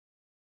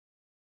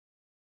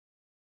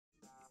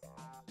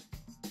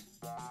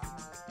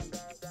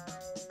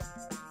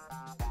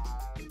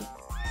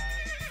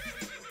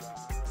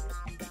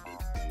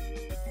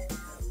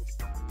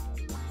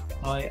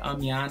Hi,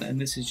 I'm Jan, and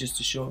this is just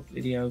a short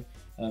video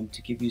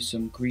to give you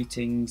some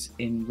greetings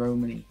in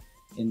Romani,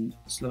 in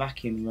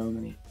Slovakian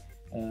Romani.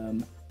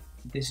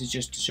 This is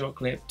just a short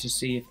clip to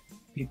see if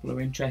people are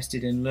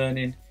interested in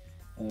learning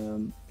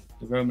the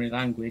Romani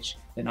language.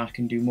 Then I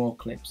can do more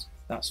clips.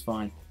 That's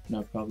fine,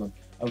 no problem.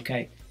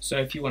 Okay, so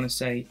if you want to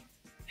say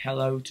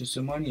hello to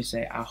someone, you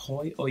say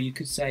ahoy, or you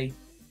could say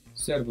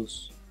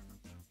servus.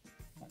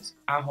 That's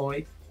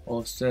ahoy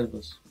or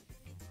servus.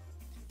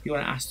 If you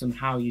want to ask them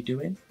how you're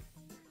doing,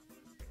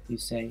 you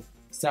say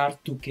sar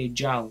tuke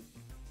jal.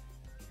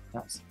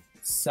 That's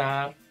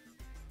sar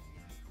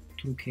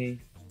tuke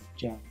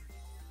jal.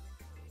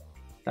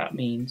 That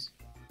means,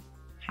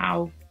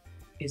 how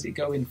is it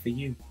going for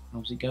you?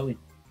 How's it going?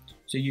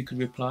 So you could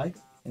reply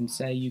and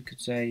say, you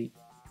could say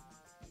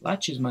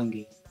laches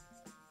mangi,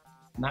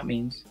 and that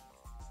means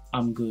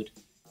I'm good.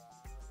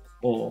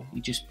 Or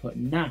you just put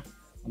na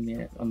on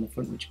the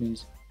front, which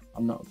means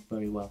I'm not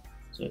very well.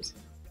 So it's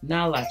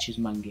na laches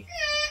mangi.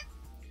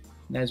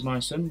 There's my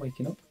son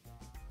waking up.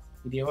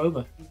 Video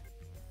over.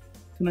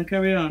 Can I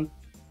carry on?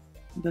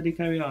 Daddy,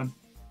 carry on.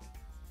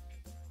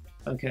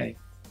 Okay.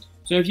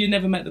 So if you've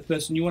never met the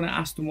person, you want to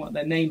ask them what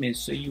their name is.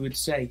 So you would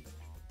say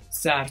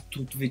sar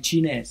tu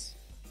vicines,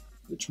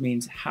 which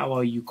means how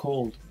are you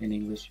called in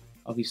English.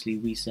 Obviously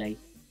we say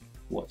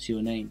what's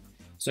your name.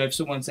 So if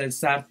someone says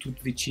sar tu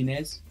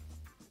vicines,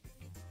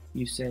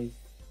 you say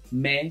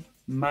me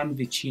man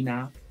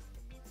vicina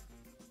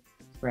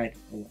Fred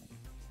or whatever.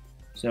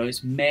 So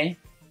it's me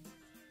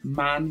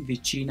man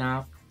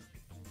vicina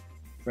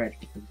Fred,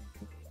 for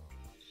example.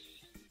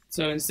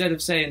 So instead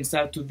of saying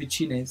sar tu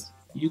vicines,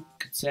 you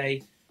could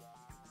say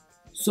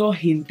so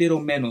hintero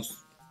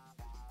menos,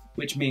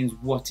 which means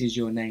what is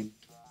your name.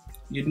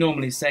 You'd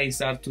normally say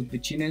sar tu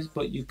vicines,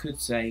 but you could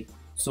say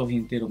so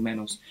hintero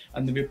menos,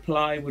 and the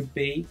reply would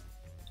be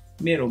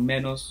mero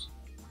menos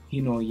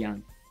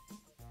hinoyan,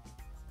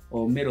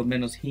 or mero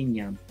menos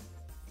hinyan.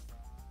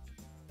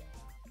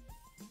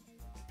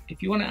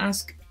 If you want to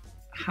ask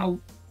how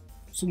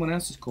someone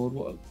else is called,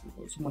 what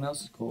someone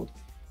else is called,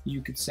 you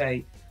could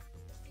say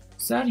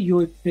sar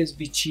joj pes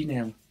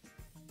vicinel.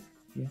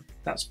 Yeah,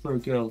 that's for a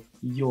girl,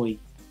 joj,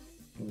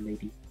 or a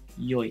lady,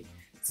 joj.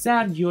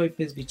 Sar joj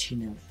pes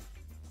vicinel.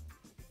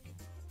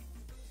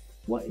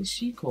 What is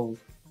she called?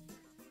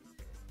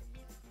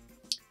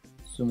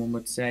 Someone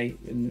would say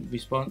in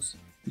response,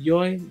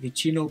 joj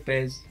vicino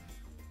pes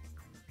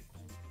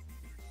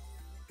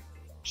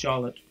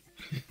Charlotte.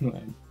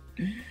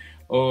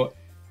 Or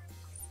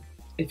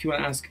if you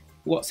want to ask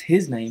what's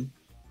his name,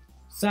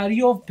 sar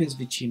joj pes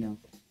vicinel,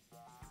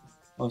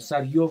 or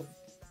sar joj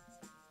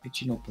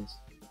vicino pes.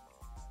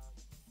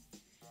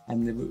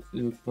 And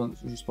the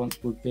response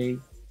would be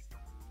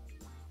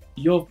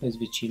joj pes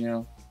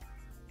vicinel,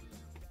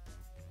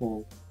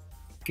 or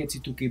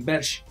Ketsi tuki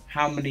bersh,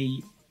 how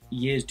many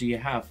years do you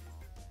have?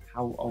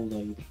 How old are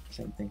you?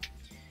 Same thing.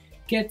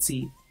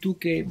 Ketsi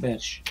tuke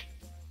bersh.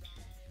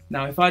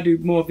 Now if I do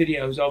more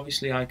videos,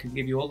 obviously I can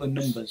give you all the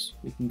numbers.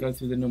 We can go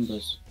through the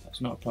numbers. That's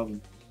not a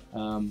problem.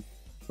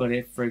 But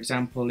if, for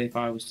example, if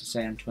I was to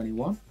say I'm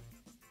 21,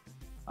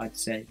 I'd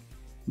say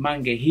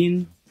mange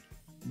hin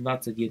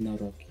 21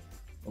 roki,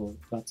 or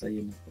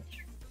 21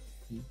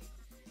 roki.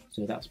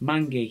 So that's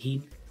mange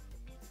hin.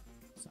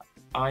 So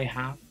I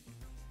have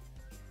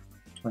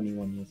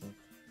 21 years old.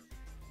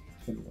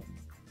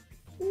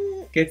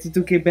 21. Ketsi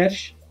tuke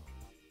bersh?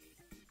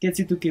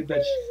 Ketsi tuke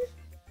bersh?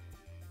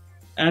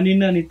 Ani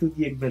nani tu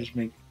diek bersh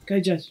meg?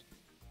 Kai jas?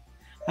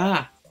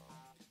 Ah!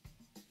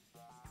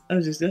 I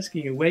was just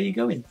asking you, where are you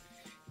going?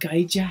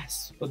 Kai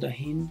jas, or the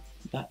hin,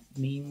 that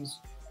means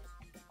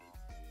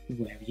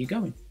where are you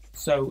going?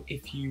 So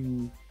if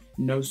you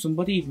know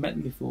somebody, you've met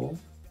them before,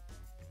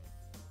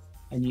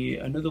 and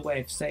another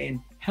way of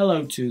saying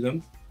hello to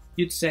them,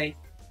 you'd say,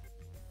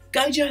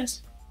 Kai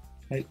jas!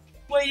 Like,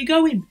 where are you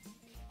going?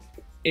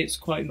 It's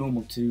quite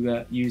normal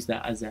to use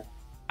that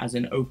as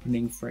an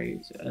opening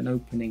phrase, an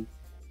opening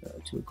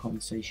to a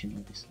conversation,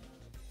 obviously.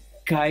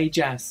 Kai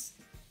jas.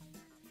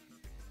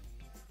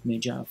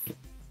 Mejav.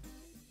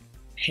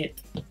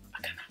 Hit.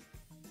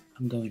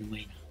 I'm going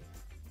away now.